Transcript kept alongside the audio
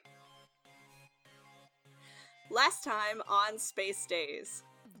Last time on Space Days,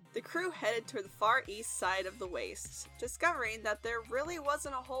 the crew headed to the far east side of the wastes, discovering that there really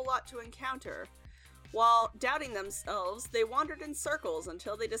wasn't a whole lot to encounter. While doubting themselves, they wandered in circles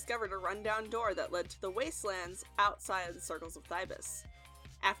until they discovered a rundown door that led to the wastelands outside of the Circles of Thybus.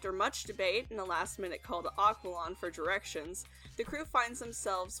 After much debate and a last-minute call to Aquilon for directions, the crew finds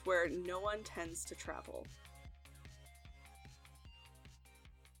themselves where no one tends to travel.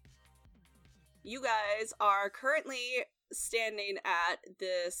 You guys are currently standing at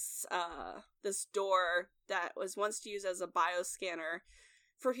this door that was once used as a bioscanner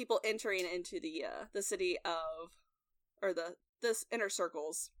for people entering into the city of, or this inner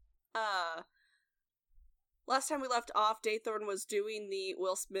circles. Last time we left off, Daythorn was doing the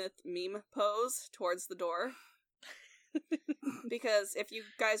Will Smith meme pose towards the door. Because if you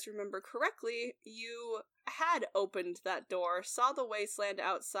guys remember correctly, you had opened that door, saw the wasteland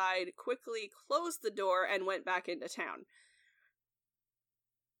outside, quickly closed the door, and went back into town.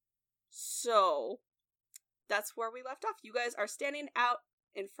 So, that's where we left off. You guys are standing out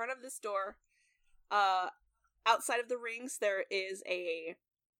in front of this door. Outside of the rings, there is a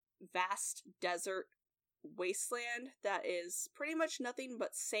vast desert wasteland that is pretty much nothing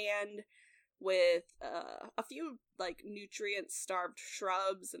but sand with a few, like, nutrient-starved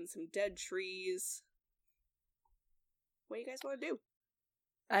shrubs and some dead trees. What do you guys want to do?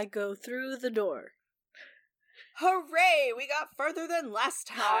 I go through the door. Hooray! We got further than last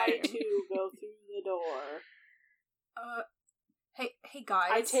time! I, too, go through the door. Hey guys.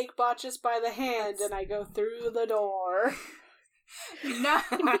 I take Botchus by the hand and I go through the door. No.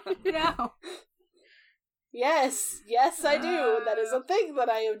 Yes, I do. That is a thing that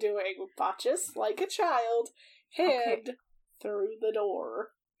I am doing. Botchus, like a child, hand through the door.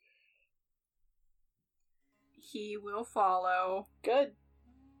 He will follow. Good.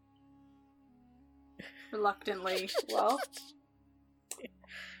 Reluctantly. Well.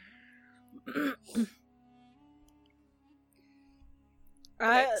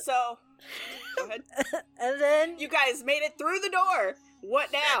 Okay, so, go ahead. And then You guys made it through the door!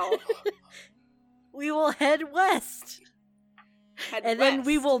 What now? we will head west. Head And west. then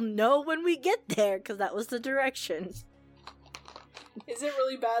we will know when we get there, because that was the direction. Is it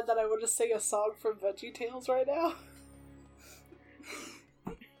really bad that I want to sing a song from VeggieTales right now?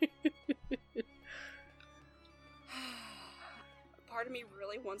 Part of me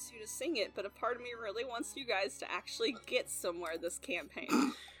really wants you to sing it, but a part of me really wants you guys to actually get somewhere this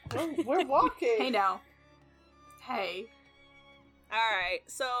campaign. Oh, we're walking. Hey now. Hey. Alright,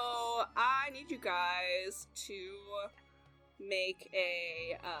 so I need you guys to make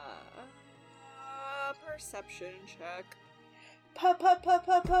a perception check.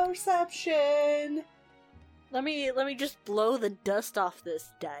 Perception. Let me just blow the dust off this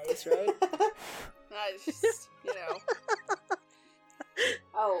dice, right? Just, you know.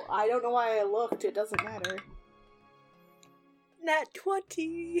 Oh, I don't know why I looked. It doesn't matter. Nat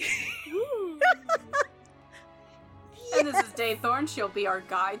 20. And this is Daythorn. She'll be our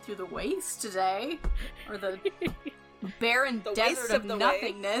guide through the waste today. Or the barren The desert waste of of the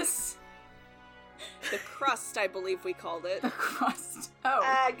nothingness. The crust, I believe we called it. The crust. Oh.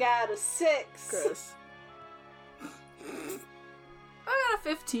 I got a 6. Gross. I got a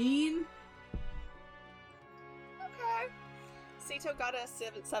 15. Okay. Sito got a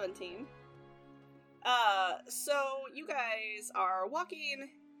 17. So you guys are walking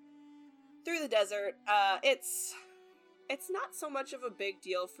through the desert. It's not so much of a big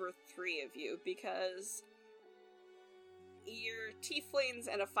deal for 3 of you because you're tieflings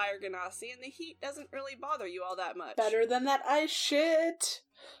and a fire ganassi, and the heat doesn't really bother you all that much. Better than that ice shit.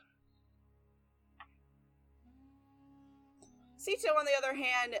 Sito, on the other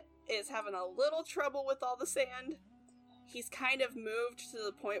hand, is having a little trouble with all the sand. He's kind of moved to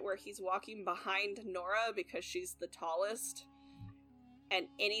the point where he's walking behind Nora because she's the tallest. And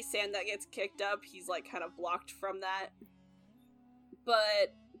any sand that gets kicked up, he's like kind of blocked from that.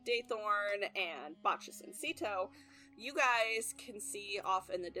 But Daythorn and Botchus and Sito, you guys can see off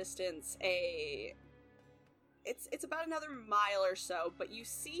in the distance it's about another mile or so, but you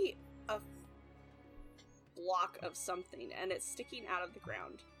see a block of something, and it's sticking out of the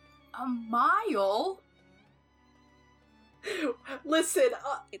ground. A mile? Listen,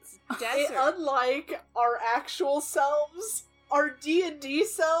 It's desert. unlike our actual selves, our D&D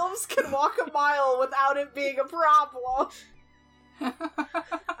selves can walk a mile without it being a problem.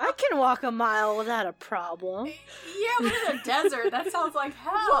 I can walk a mile without a problem. Yeah, but in a desert, that sounds like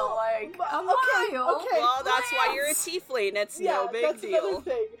hell. Like, a mile. okay. Well, that's why you're a Lance. tiefling. It's Yeah, no big that's deal. another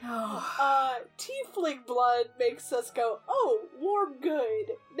thing. Tiefling blood makes us go, oh, warm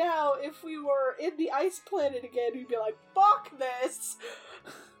good. Now, if we were in the ice planet again, we'd be like, fuck this!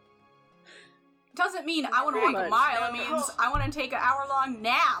 Doesn't mean I want to Very walk a much. mile. It No. means I want to take an hour-long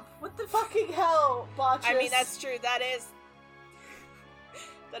nap. What the fuck? Fucking hell, Botchus. I mean, that's true. That is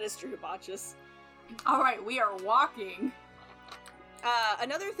true, Botchus. Alright, we are walking.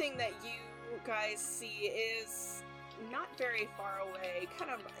 Another thing that you guys see is not very far away,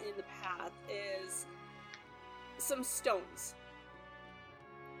 kind of in the path, is some stones.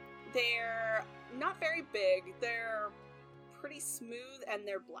 They're not very big, they're pretty smooth, and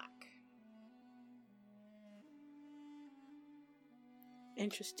they're black.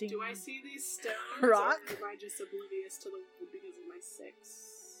 Interesting. Do I see these stones? Rock? Or am I just oblivious to the world because of my 6?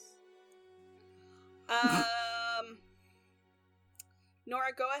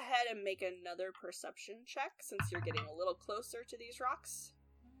 Nora, go ahead and make another perception check since you're getting a little closer to these rocks.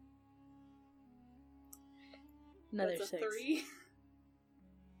 Another That's a 6. 3.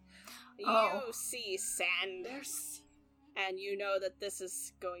 You Oh. see sand, There's... and you know that this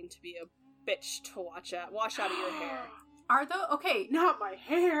is going to be a bitch to wash out of your hair. Are those... Okay, Not my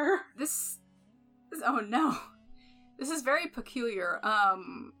hair! this... Oh no. This is very peculiar. Are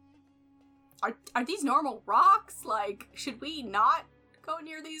these normal rocks? Like, should we not go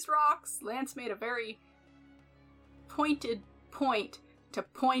near these rocks? Lance made a very pointed point to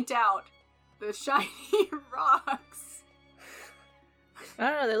point out the shiny rocks. I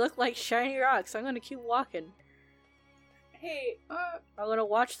don't know, they look like shiny rocks. I'm gonna keep walking. Hey, I'm gonna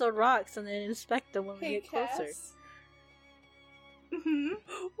watch the rocks and then inspect them when we hey, get closer. Cass. Mm-hmm.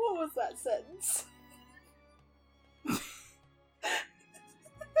 What was that sentence?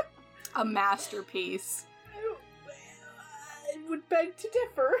 A masterpiece. I would beg to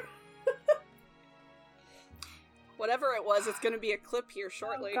differ. Whatever it was, it's going to be a clip here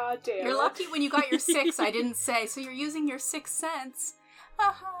shortly. Oh, God damn You're it. lucky when you got your 6, I didn't say, so you're using your 6th sense.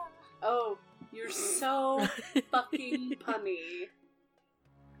 Haha. Oh, you're so fucking punny.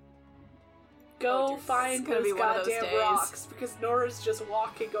 Go dear. find It's gonna those be one of those goddamn days. rocks, because Nora's just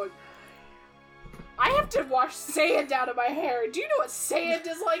walking going, I have to wash sand out of my hair. Do you know what sand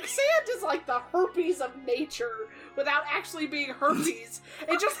is like? Sand is like the herpes of nature without actually being herpes.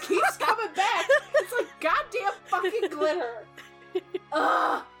 It just keeps coming back. It's like goddamn fucking glitter.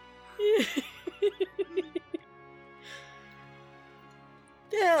 Ugh.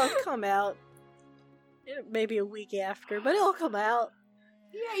 Yeah, it'll come out. Maybe a week after, but it'll come out.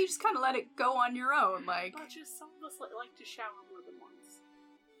 Yeah, you just kind of let it go on your own, like... But just some of us like to shower more than once.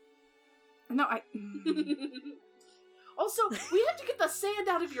 No, I... Also, we have to get the sand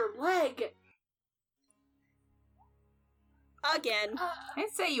out of your leg. Again.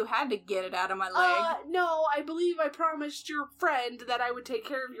 I'd say you had to get it out of my leg. No, I believe I promised your friend that I would take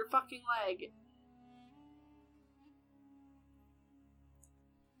care of your fucking leg.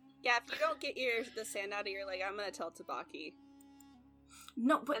 Yeah, if you don't get the sand out of your leg, I'm going to tell Tabaki.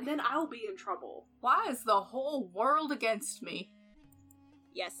 No, but And then I'll be in trouble. why is the whole world against me?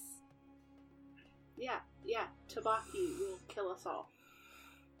 Yes. Yeah, Tabaki will kill us all.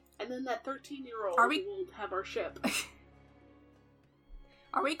 And then that 13-year-old Are we- will have our ship.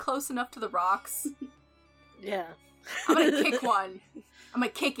 Are we close enough to the rocks? Yeah. I'm gonna kick one. I'm gonna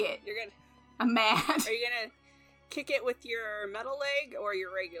kick it. You're going to... I'm mad. Are you going to kick it with your metal leg or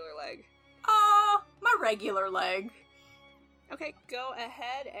your regular leg? My regular leg. Okay, go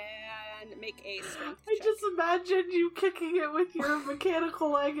ahead and make a strength I check. just imagine you kicking it with your mechanical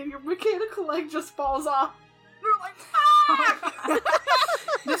leg and your mechanical leg just falls off. You're like, ah!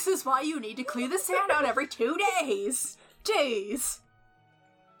 This is why you need to clear the sand out every 2 days. Jeez.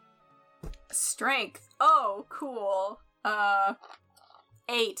 Strength. Oh, cool.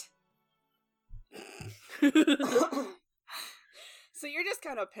 8. So you're just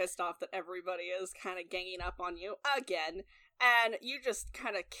kind of pissed off that everybody is kind of ganging up on you again, and you just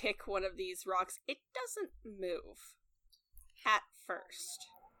kind of kick one of these rocks. It doesn't move at first.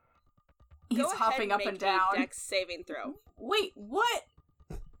 He's Go ahead hopping up make and down. A dex saving throw. Wait, what?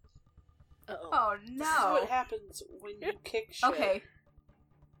 Uh-oh. Oh This is no. what happens when you kick shit. Okay.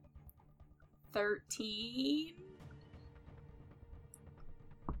 13.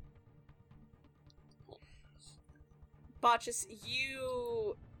 Botchus,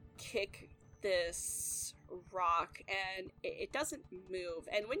 you kick this rock and it doesn't move.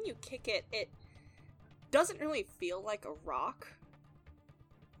 And when you kick it, it doesn't really feel like a rock.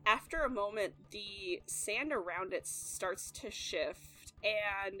 After a moment, the sand around it starts to shift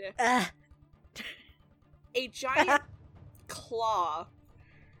and Ah. a giant claw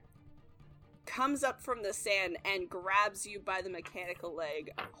comes up from the sand and grabs you by the mechanical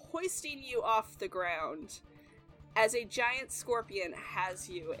leg, hoisting you off the ground. as a giant scorpion has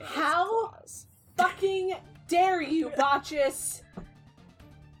you in its How? claws. Fucking dare you, Botchus!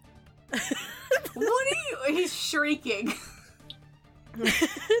 What are you? He's shrieking.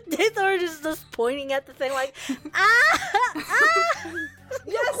 Daythorn is just pointing at the thing like, ah! Ah!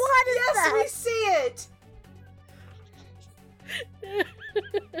 Yes, What is yes, that? we see it!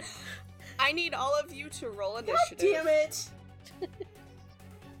 I need all of you to roll God initiative. damn it!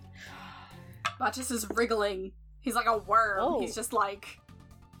 Botchus is wriggling. He's like a worm. Oh. He's just like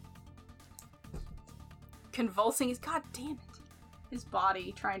convulsing. He's god damn it. His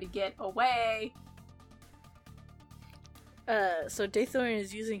body trying to get away. So Daythorn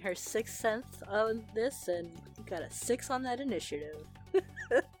is using her 6th sense on this, and you got a 6 on that initiative.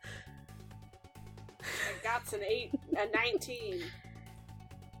 I got an 8, a 19.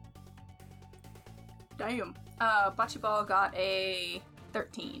 Damn. Bocce got a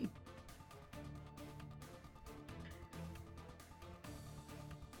 13.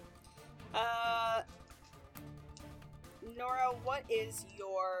 Nora, what is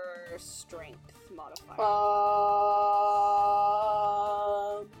your strength modifier?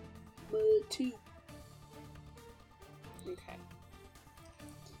 2. Okay.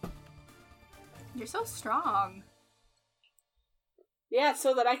 You're so strong. Yeah,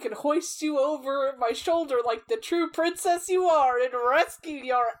 so that I can hoist you over my shoulder like the true princess you are and rescue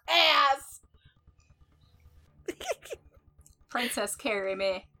your ass! Princess, carry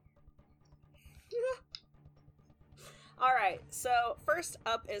me. Alright, so first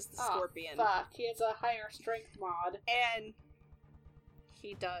up is the scorpion. Fuck, he has a higher strength mod. And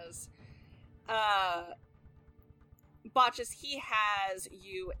he does. Botchus, he has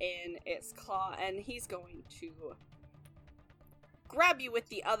you in its claw, and he's going to grab you with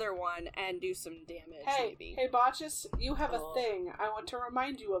the other one and do some damage, maybe. Hey, Botchus, you have Oh. a thing. I want to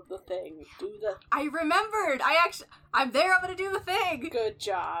remind you of the thing. Do the I remembered! I'm there, I'm gonna do the thing! good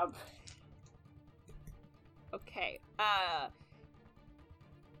job. Okay,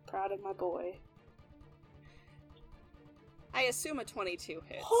 Proud of my boy. I assume a 22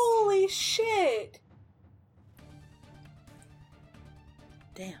 hits. Holy shit!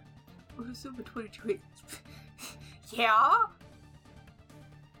 Damn. Oh, super 22 hits. Yeah?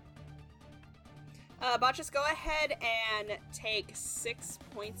 Botchus, go ahead and take 6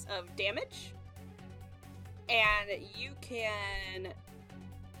 points of damage. And you can...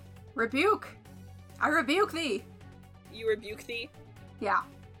 Rebuke! I rebuke thee! You rebuke thee? Yeah.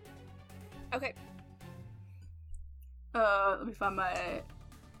 Okay. Let me find my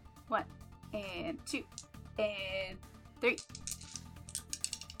 1 and 2 and 3.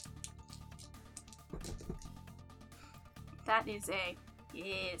 That is a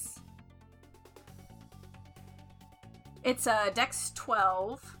yes. It's a Dex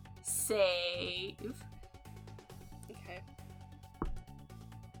 12 save. Okay.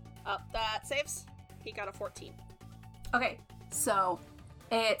 That saves. He got a 14. Okay, so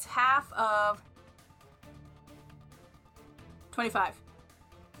it's half of 25.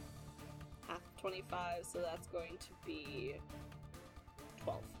 Half 25, so that's going to be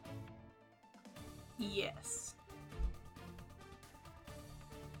 12. Yes.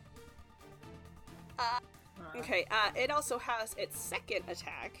 Okay, it also has its second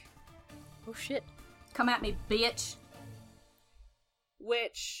attack, Oh shit. Come at me, bitch.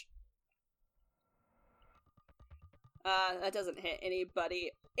 which that doesn't hit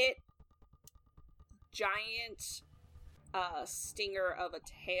anybody. It giant stinger of a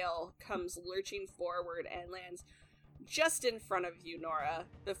tail comes lurching forward and lands just in front of you, Nora,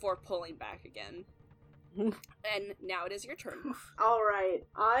 before pulling back again. And now it is your turn. Alright,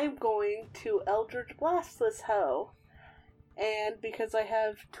 I'm going to Eldritch Blast this hoe. And because I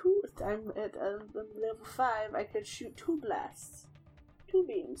have I'm at level 5, I could shoot 2 blasts. 2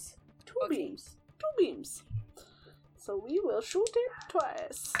 beams. 2 Okay. beams. 2 beams. So we will shoot it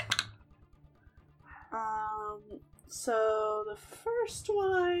twice. So the first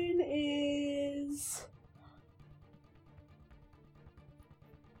one is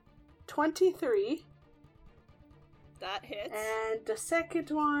 23. That hits. And the second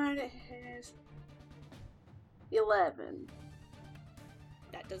one is 11.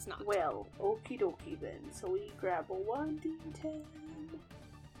 That does not. Well, okie dokie then. So we grab a 1d10.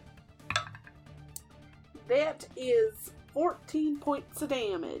 That is 14 points of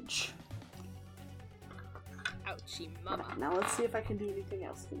damage. Ouchie mama. Now let's see if I can do anything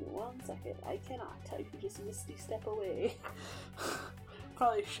else. Give me 1 second. I cannot. I can just misty step away.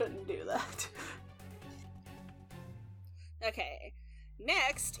 Probably shouldn't do that. Okay.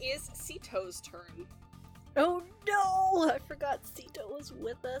 Next is Sito's turn. Oh no! I forgot Sito was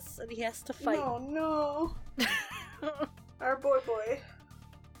with us and he has to fight. No. Our boy.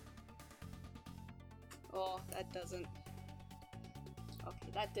 Oh, that doesn't.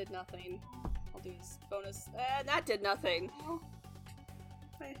 Okay, that did nothing. I'll do his bonus. That did nothing.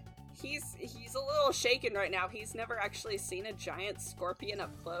 He's a little shaken right now. He's never actually seen a giant scorpion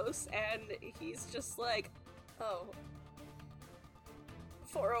up close, and he's just like, oh.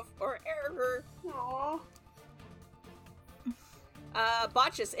 404 error. Aww.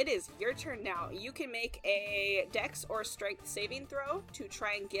 Botchus, it is your turn now. You can make a dex or strength saving throw to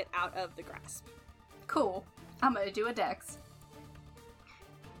try and get out of the grasp. Cool. I'm gonna do a dex.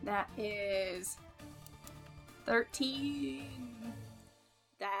 That is 13.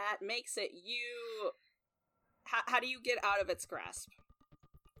 That makes it you. How do you get out of its grasp?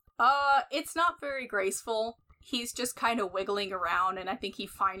 It's not very graceful. He's just kind of wiggling around, and I think he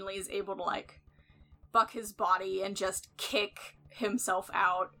finally is able to, like, buck his body and just kick himself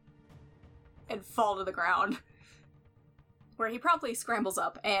out and fall to the ground. Where he promptly scrambles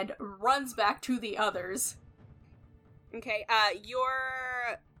up and runs back to the others. Okay,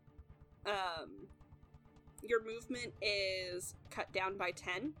 your movement is cut down by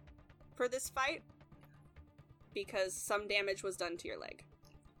 10 for this fight because some damage was done to your leg.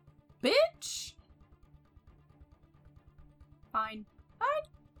 Bitch! Fine.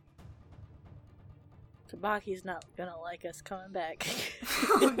 Tabaki's not gonna like us coming back.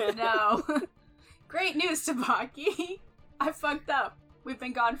 Oh no. Great news, Tabaki. I fucked up. We've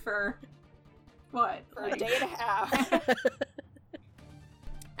been gone for what? For a day and a half.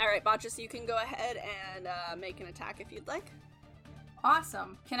 Alright, Botchus, you can go ahead and make an attack if you'd like.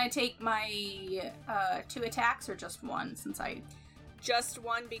 Awesome. Can I take my 2 attacks or just one since I... Just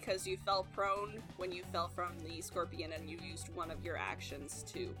one because you fell prone when you fell from the scorpion and you used one of your actions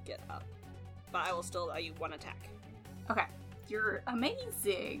to get up. But I will still allow you one attack. Okay. You're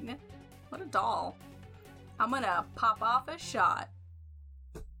amazing. What a doll. I'm gonna pop off a shot.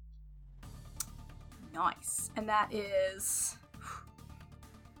 Nice. And that is...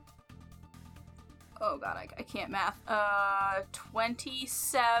 Oh god, I can't math.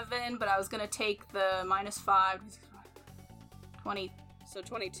 27, but I was gonna take the -5. 20. So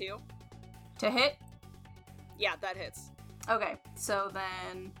 22. To hit? Yeah, that hits. Okay, so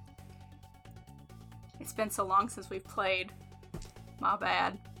then... It's been so long since we've played. My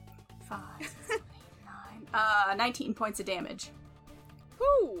bad. 5, 6, 7, 8, 9. 19 points of damage.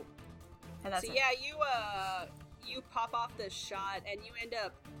 Woo! And that's so it. yeah, you pop off this shot and you end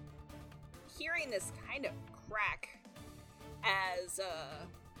up hearing this kind of crack as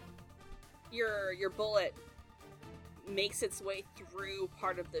your bullet makes its way through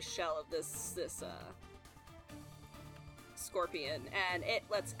part of the shell of this scorpion, and it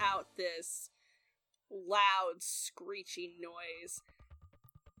lets out this loud screeching noise.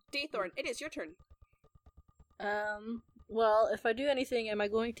 Daythorn, it is your turn. Well, if I do anything, am I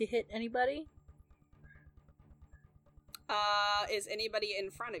going to hit anybody? Is anybody in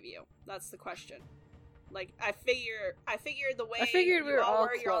front of you? That's the question. Like, I figured the way I figured we were all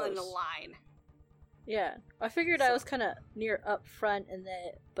you're all in a close. line. Yeah, I figured I was kind of near up front,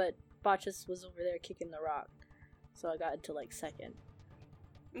 but Botchus was over there kicking the rock, so I got into like second.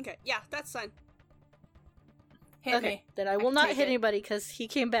 Okay, yeah, that's fine. Hit me. Then I will not Take hit it. anybody because he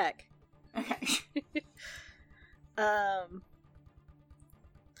came back. Okay.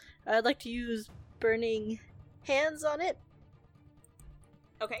 I'd like to use burning hands on it.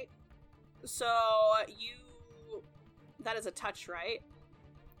 Okay, so that is a touch, right?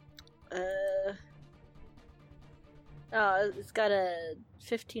 It's got a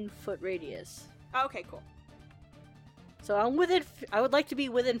 15-foot radius. Okay, cool. So I'm within. I would like to be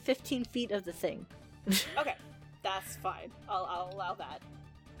within 15 feet of the thing. Okay, that's fine. I'll allow that.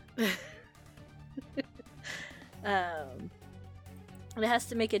 And it has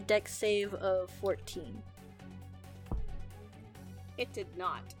to make a dex save of 14. It did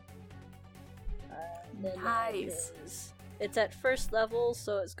not. Then Nice. It's at first level,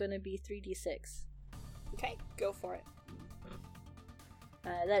 so it's going to be 3d6. Okay, go for it.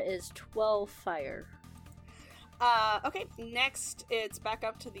 That is 12 fire. Okay, next it's back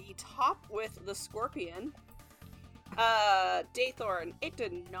up to the top with the scorpion. Daythorn, it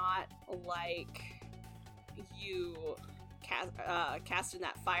did not like you casting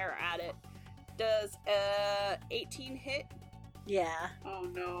that fire at it. Does 18 hit? Yeah. Oh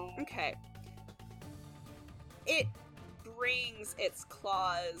no. Okay. It brings its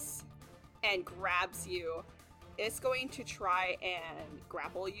claws and grabs you. It's going to try and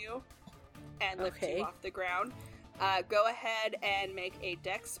grapple you and lift Okay. you off the ground. Go ahead and make a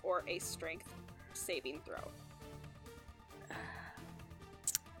dex or a strength saving throw.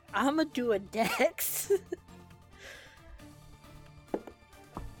 I'm gonna do a dex.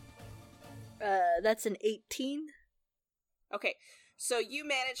 That's an 18. Okay, so you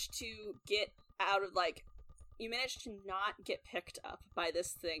managed to get out of, like, you managed to not get picked up by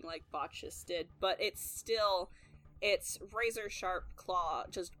this thing like Botchus did, but its razor sharp claw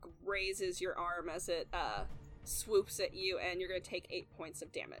just grazes your arm as it swoops at you, and you're going to take 8 points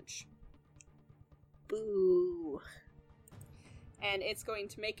of damage. Boo. And it's going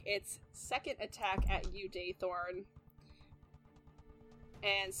to make its second attack at you, Daythorn.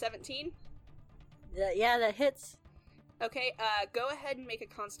 And 17? Yeah, that hits. Okay, go ahead and make a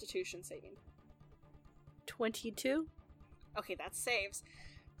Constitution saving. 22. Okay, that saves.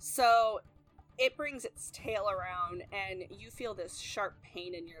 So, it brings its tail around, and you feel this sharp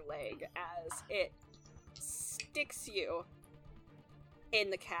pain in your leg as it sticks you in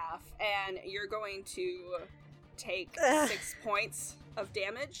the calf, and you're going to take 6 points of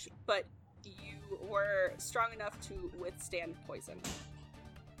damage, but you were strong enough to withstand poison.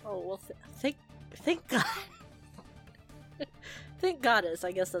 Oh, well, thank God. Thank Goddess,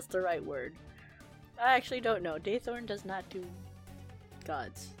 I guess that's the right word. I actually don't know. Daythorn does not do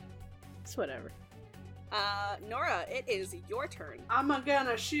gods. It's whatever. Nora, it is your turn. I'm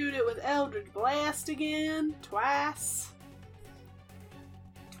gonna shoot it with Eldritch Blast again. Twice.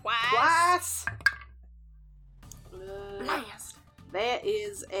 Blast. That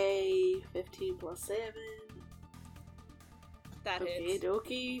is a 15 plus 7. That Okay, hits.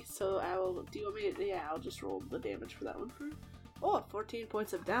 dokie. So I will. Do you want me to? Yeah, I'll just roll the damage for that one first. Oh, 14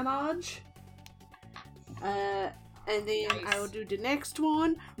 points of damage. And then Nice. I will do the next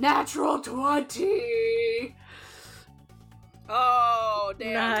one. Natural 20! Oh,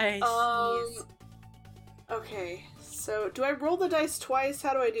 damn. Nice. Okay, so do I roll the dice twice?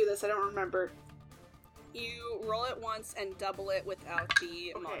 How do I do this? I don't remember. You roll it once and double it without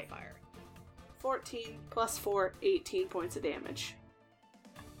the modifier. 14 plus 4, 18 points of damage.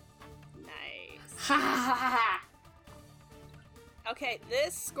 Nice. Ha ha ha ha! Okay,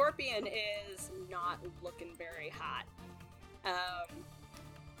 this scorpion is not looking very hot.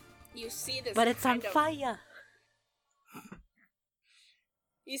 You see this But it's on kind of- fire.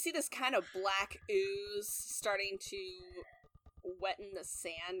 You see this kind of black ooze starting to wetten the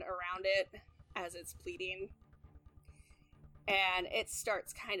sand around it as it's bleeding. And it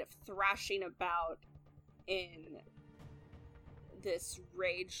starts kind of thrashing about in this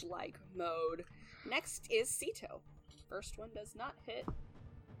rage-like mode. Next is Sito. First one does not hit.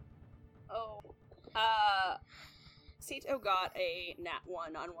 Oh. Sito got a nat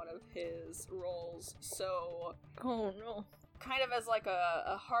 1 on one of his rolls, so Oh no. kind of as like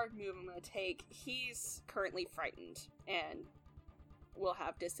a hard move I'm going to take, he's currently frightened and will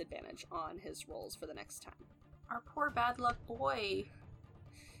have disadvantage on his rolls for the next time. Our poor bad luck boy.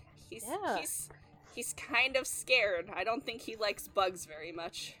 Yeah. He's kind of scared. I don't think he likes bugs very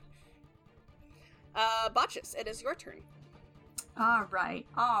much. Botchus, it is your turn. Alright.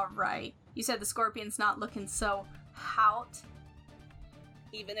 You said the scorpion's not looking so hot.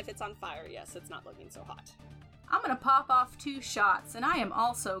 Even if it's on fire, yes, it's not looking so hot. I'm gonna pop off 2 shots, and I am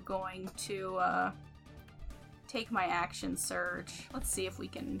also going to, take my action surge. Let's see if we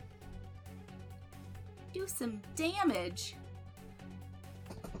can do some damage.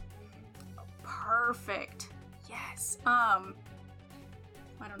 Perfect. Yes. I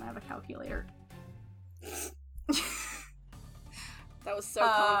don't have a calculator. That was so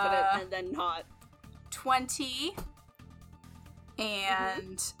confident and then not. 20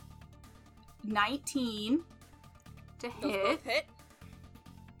 and 19 to Those hit. both hit.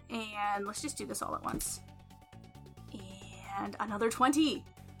 And let's just do this all at once. And another 20.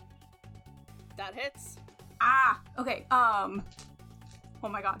 That hits. Okay. Oh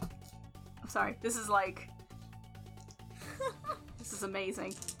my god. I'm sorry. This is like this is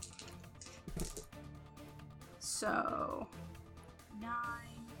amazing. So 9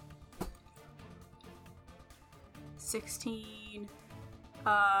 16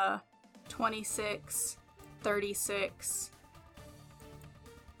 26 36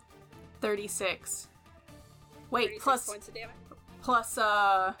 36. Wait, 36 plus points of damage.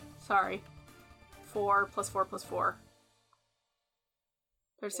 sorry. 4 plus 4 plus 4.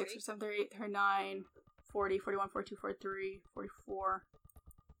 36, 37, 38, 39, 40, 41, 42, 43, 44.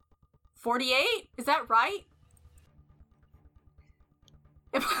 48? Is that right?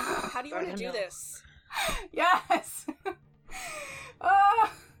 How do you want to I do know. this? Yes! I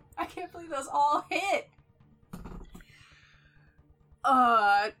can't believe those all hit!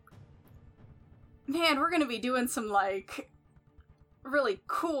 Man, we're gonna be doing some, like, really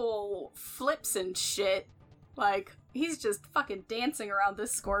cool flips and shit. Like, he's just fucking dancing around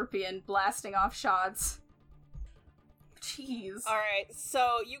this scorpion, blasting off shots. Jeez. Alright,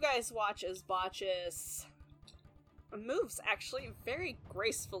 so you guys watch as Botchus moves actually very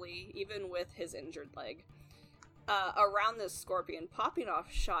gracefully, even with his injured leg, around this scorpion, popping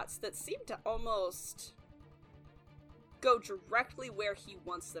off shots that seem to almost go directly where he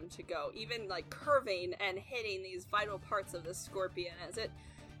wants them to go, even like curving and hitting these vital parts of the scorpion as it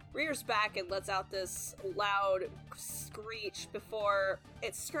rears back and lets out this loud screech before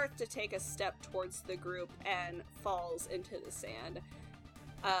it starts to take a step towards the group and falls into the sand.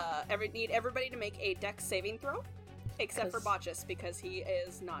 Need everybody to make a dex saving throw, except for Botchus, because he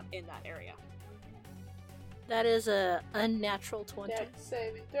is not in that area. That is a unnatural 20. Dex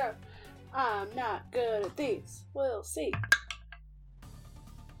saving throw. I'm not good at these. We'll see.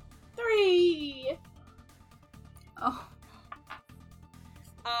 3! Oh.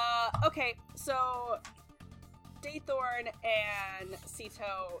 Okay, so Daythorn and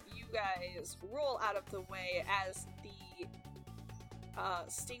Sito, you guys roll out of the way as the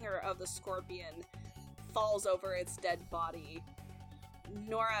stinger of the scorpion falls over its dead body.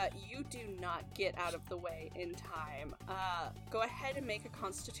 Nora, you do not get out of the way in time. Go ahead and make a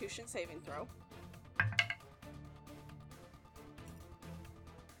Constitution saving throw.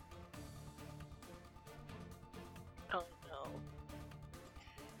 Oh no.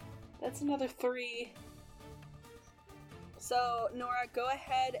 That's another 3. So, Nora, go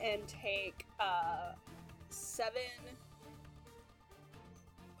ahead and take 7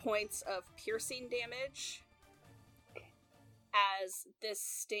 points of piercing damage as this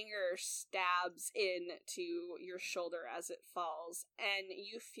stinger stabs into your shoulder as it falls, and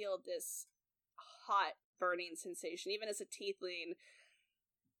you feel this hot burning sensation. Even as a tiefling,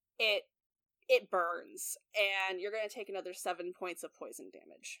 it burns, and you're going to take another 7 points of poison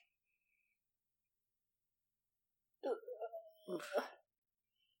damage.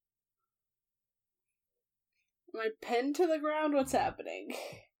 Am I pinned to the ground? What's happening?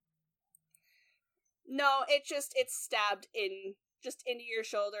 No, it's stabbed into your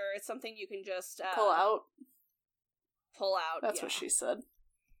shoulder. It's something you can just Pull out? Pull out. That's yeah. what she said.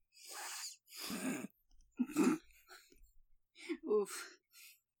 Oof.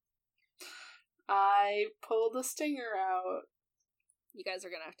 I pull the stinger out. You guys are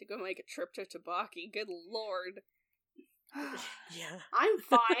gonna have to go make a trip to Tabaki. Good lord. Yeah. I'm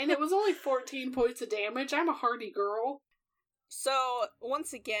fine. It was only 14 points of damage. I'm a hardy girl. So,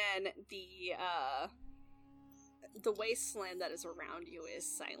 once again, the wasteland that is around you is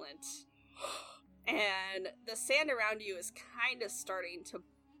silent. And the sand around you is kind of starting to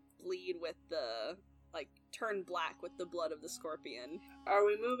bleed with turn black with the blood of the scorpion. Are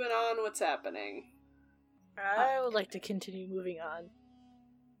we moving on? What's happening? I would like to continue moving on.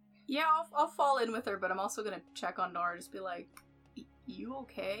 Yeah, I'll fall in with her, but I'm also gonna check on Nora, just be like, you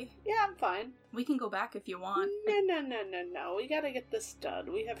okay? Yeah, I'm fine. We can go back if you want. No. We gotta get this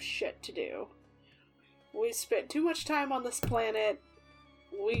done. We have shit to do. We spent too much time on this planet.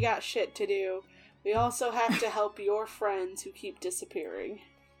 We got shit to do. We also have to help your friends who keep disappearing.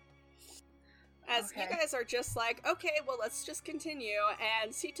 As you guys are just like, okay, well, let's just continue,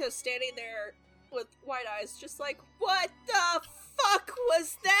 and Sito's standing there with wide eyes, just like, what the fuck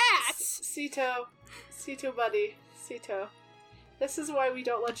was that? Sito, buddy. Sito. This is why we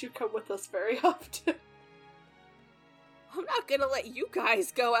don't let you come with us very often. I'm not gonna let you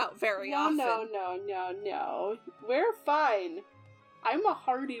guys go out very often. No. We're fine. I'm a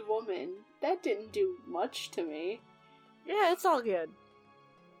hardy woman. That didn't do much to me. Yeah, it's all good.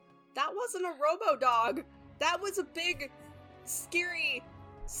 That wasn't a robo-dog. That was a big, scary,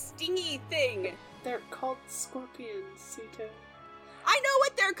 stingy thing. They're called scorpions, Sito. I know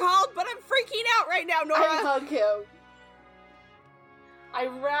what they're called, but I'm freaking out right now, Nora. I hug him. I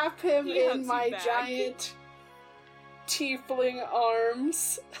wrap him He hugs in you my back. giant tiefling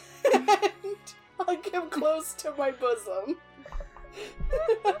arms and hug him close to my bosom.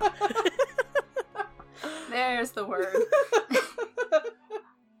 There's the word.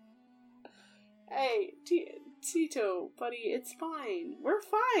 Hey, Tito, buddy, it's fine. We're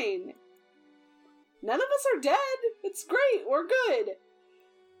fine. None of us are dead. It's great. We're good.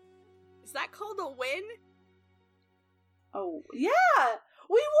 Is that called a win? Oh, yeah!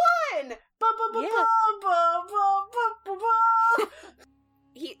 We won!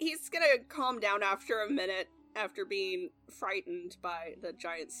 He's gonna calm down after a minute, after being frightened by the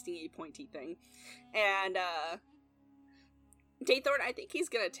giant stingy pointy thing. And, Daythorn, I think he's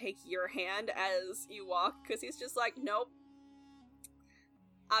gonna take your hand as you walk, because he's just like, nope.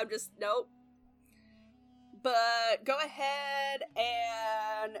 Nope. But go ahead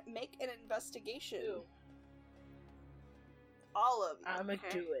and make an investigation. Ooh. All of you. I'm gonna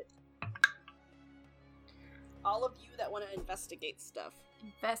do it. all of you that want to investigate stuff.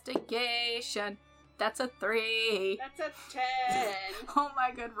 Investigation. That's a 3. That's a 10. Oh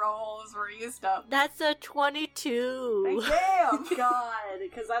my good rolls were used up. That's a 22. Damn, God,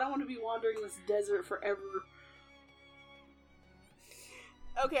 because I don't want to be wandering this desert forever.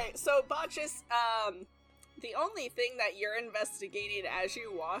 Okay, so Botchus, the only thing that you're investigating as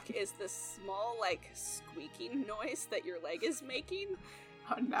you walk is the small, like, squeaking noise that your leg is making.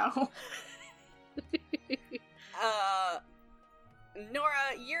 Oh no.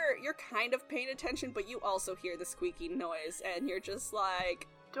 Nora, you're kind of paying attention, but you also hear the squeaking noise, and you're just like,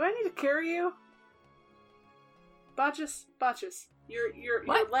 Do I need to carry you? Botchus, your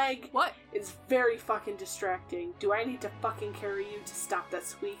leg What? is very fucking distracting. Do I need to fucking carry you to stop that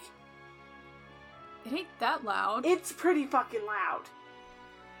squeak? It ain't that loud. It's pretty fucking loud.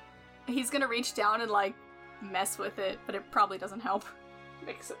 He's gonna reach down and, like, mess with it, but it probably doesn't help.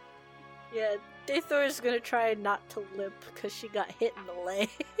 Makes it. Yeah, Daythor is gonna try not to limp because she got hit in the leg.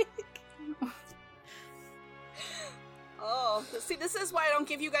 oh, see, this is why I don't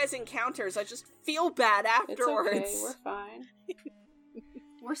give you guys encounters. I just feel bad afterwards. It's okay, we're fine.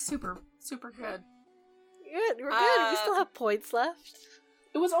 We're super, super good. Good, we're good. We still have points left.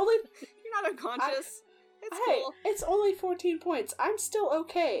 It was only. You're not unconscious. It's Hey, cool. it's only 14 points. I'm still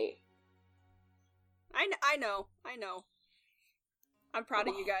okay. I know. I'm proud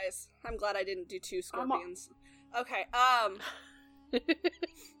of you guys. I'm glad I didn't do 2 scorpions. Okay,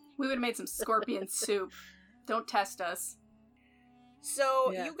 We would have made some scorpion soup. Don't test us.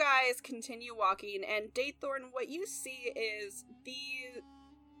 so Yeah. you guys continue walking, and Daythorn, what you see is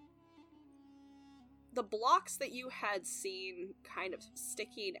the blocks that you had seen kind of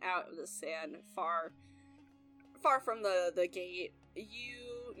sticking out of the sand far from the gate.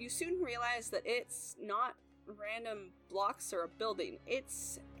 You soon realize that it's not random blocks or a building.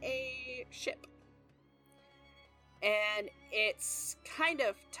 It's a ship. And it's kind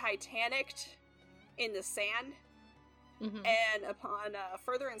of Titanicked in the sand. Mhm. And upon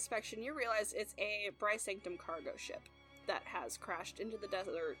further inspection, you realize it's a Bryce Sanctum cargo ship that has crashed into the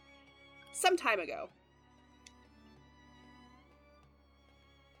desert some time ago.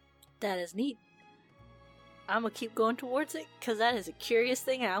 That is neat. I'm gonna keep going towards it because that is a curious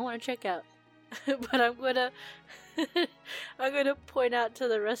thing and I want to check out. But I'm gonna point out to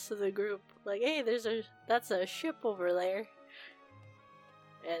the rest of the group, like, hey, that's a ship over there.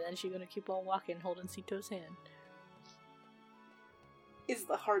 And then she's gonna keep on walking, holding Sito's hand. Is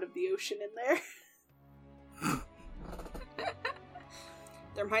the heart of the ocean in there?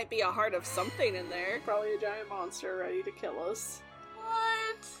 There might be a heart of something in there. Probably a giant monster ready to kill us.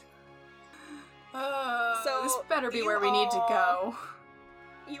 What? So, this better be you where we need to go.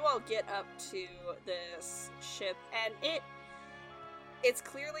 You all get up to this ship, and it's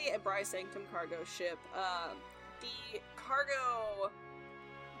clearly a Bryce Sanctum cargo ship. The cargo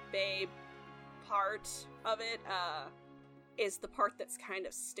bay part of it is the part that's kind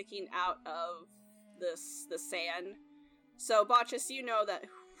of sticking out of the sand. So, Botchus, you know that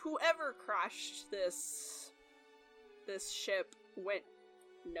whoever crashed this ship went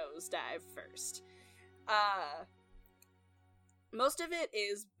nosedive first. Most of it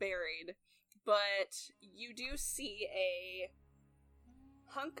is buried, but you do see a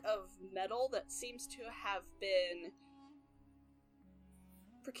hunk of metal that seems to have been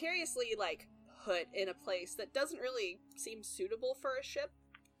precariously, like, put in a place that doesn't really seem suitable for a ship.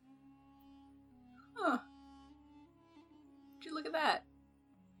 Huh. Would you look at that?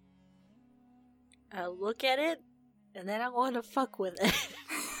 I'll look at it, and then I'm going to fuck with it.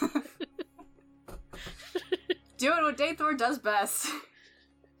 Doing what Daythor does best.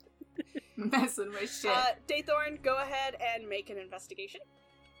 Messing with shit. Daythorn, go ahead and make an investigation.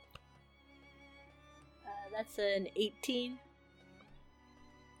 That's an 18.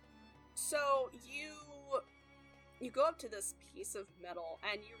 So you go up to this piece of metal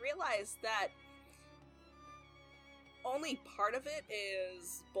and you realize that only part of it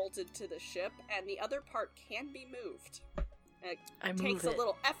is bolted to the ship and the other part can be moved. It takes a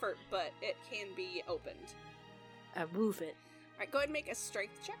little effort, but it can be opened. I move it. Alright, go ahead and make a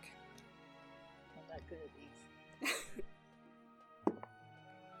strength check. I'm not good at these.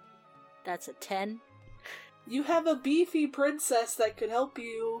 That's a 10. You have a beefy princess that could help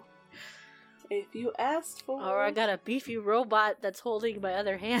you. If you asked for Or I got a beefy robot that's holding my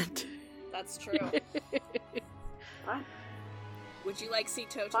other hand. That's true. Fine. Would you like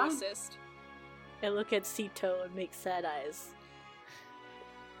Sito to Fine. assist? I look at Sito and make sad eyes.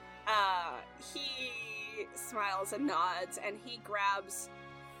 He smiles and nods, and he grabs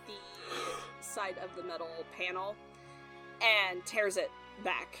the side of the metal panel and tears it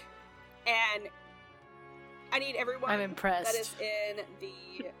back. And I need everyone I'm impressed. that is in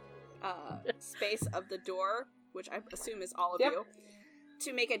the space of the door, which I assume is all of you,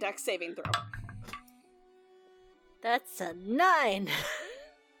 to make a dex saving throw. That's a 9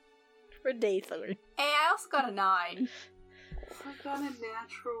 for Daythorn. Hey, I also got a 9. I got a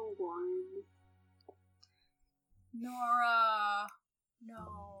natural 1. Nora.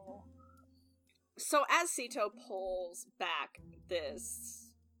 No. So as Sito pulls back this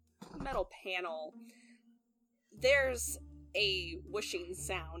metal panel, there's a whooshing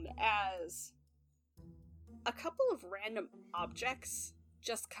sound as a couple of random objects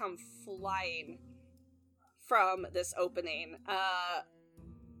just come flying from this opening.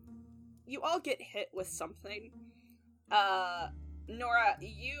 You all get hit with something. Nora,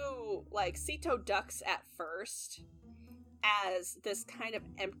 you, Sito ducks at first as this kind of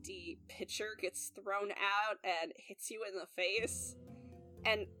empty pitcher gets thrown out and hits you in the face.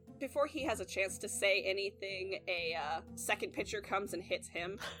 And before he has a chance to say anything, a second pitcher comes and hits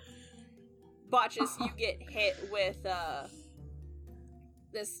him. Botches, you get hit with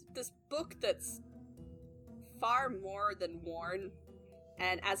this book that's far more than worn,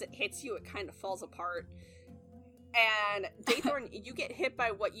 and as it hits you, it kind of falls apart. And Daythorn, you get hit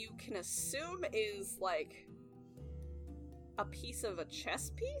by what you can assume is a piece of a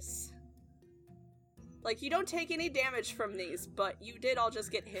chess piece? You don't take any damage from these, but you did all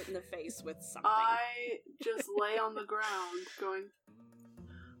just get hit in the face with something. I just lay on the ground going,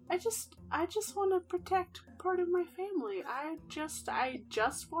 I just want to protect part of my family. I just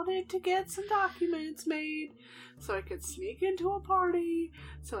wanted to get some documents made so I could sneak into a party,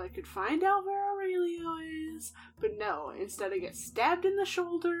 so I could find out where Aurelio is. But no, instead I get stabbed in the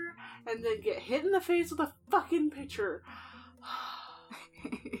shoulder and then get hit in the face with a fucking pitcher.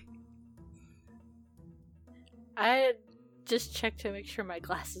 I just checked to make sure my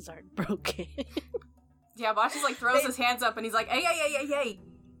glasses aren't broken. Yeah, Botches throws his hands up and he's like, hey.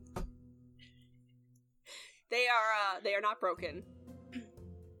 They are not broken.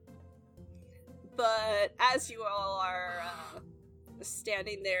 But as you all are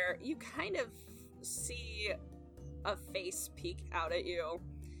standing there, you kind of see a face peek out at you.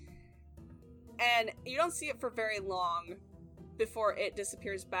 And you don't see it for very long before it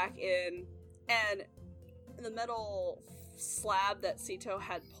disappears back in, and the metal slab that Sito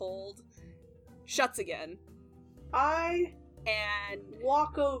had pulled shuts again. I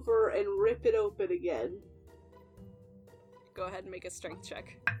walk over and rip it open again. Go ahead and make a strength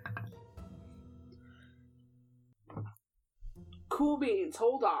check. Cool beans,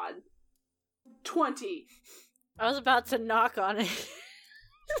 hold on. 20. I was about to knock on it.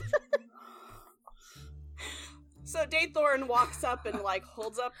 So Daythorn walks up and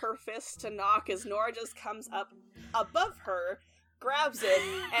holds up her fist to knock as Nora just comes up above her, grabs it,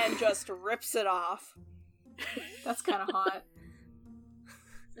 and just rips it off. That's kind of hot.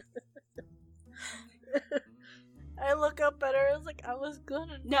 I look up at her, I was like, I was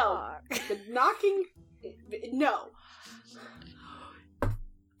gonna knock. The knocking... No.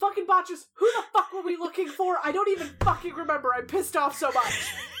 Fucking Botches, who the fuck were we looking for? I don't even fucking remember. I'm pissed off so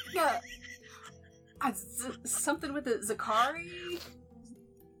much. Yeah. Something with the Zakari?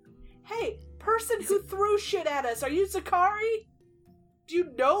 Hey, person who threw shit at us, are you Zakari? Do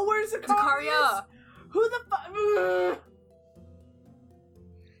you know where Zakari is? Who the fuck?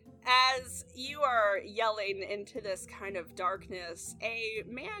 As you are yelling into this kind of darkness, a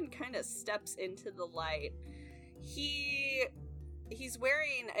man kind of steps into the light. He's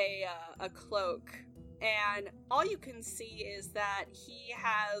wearing a cloak, and all you can see is that he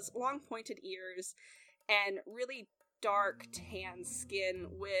has long pointed ears and really dark tan skin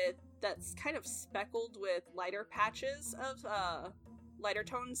that's kind of speckled with lighter patches of lighter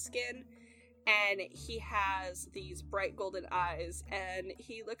toned skin, and he has these bright golden eyes, and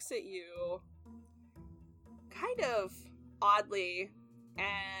he looks at you kind of oddly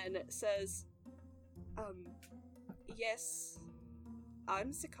and says, yes,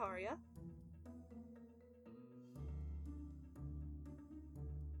 I'm Sikaria.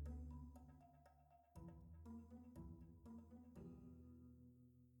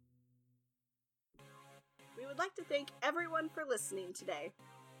 We would like to thank everyone for listening today.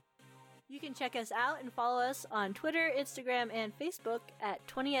 You can check us out and follow us on Twitter, Instagram, and Facebook at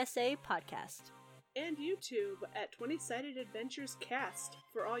 20SA Podcast. And YouTube at 20-Sided Adventures Cast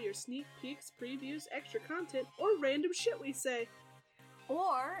for all your sneak peeks, previews, extra content, or random shit we say.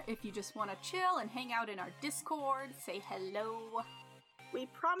 Or, if you just want to chill and hang out in our Discord, say hello. We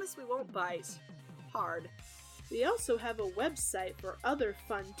promise we won't bite hard. We also have a website for other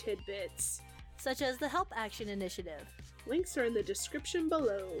fun tidbits. Such as the Help Action Initiative. Links are in the description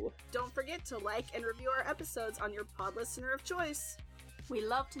below. Don't forget to like and review our episodes on your pod listener of choice. We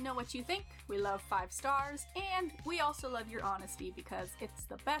love to know what you think, we love 5 stars, and we also love your honesty because it's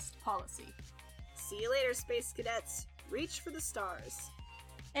the best policy. See you later, Space Cadets. Reach for the stars.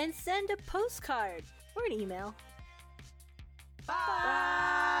 And send a postcard or an email.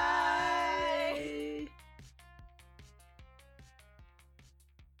 Bye!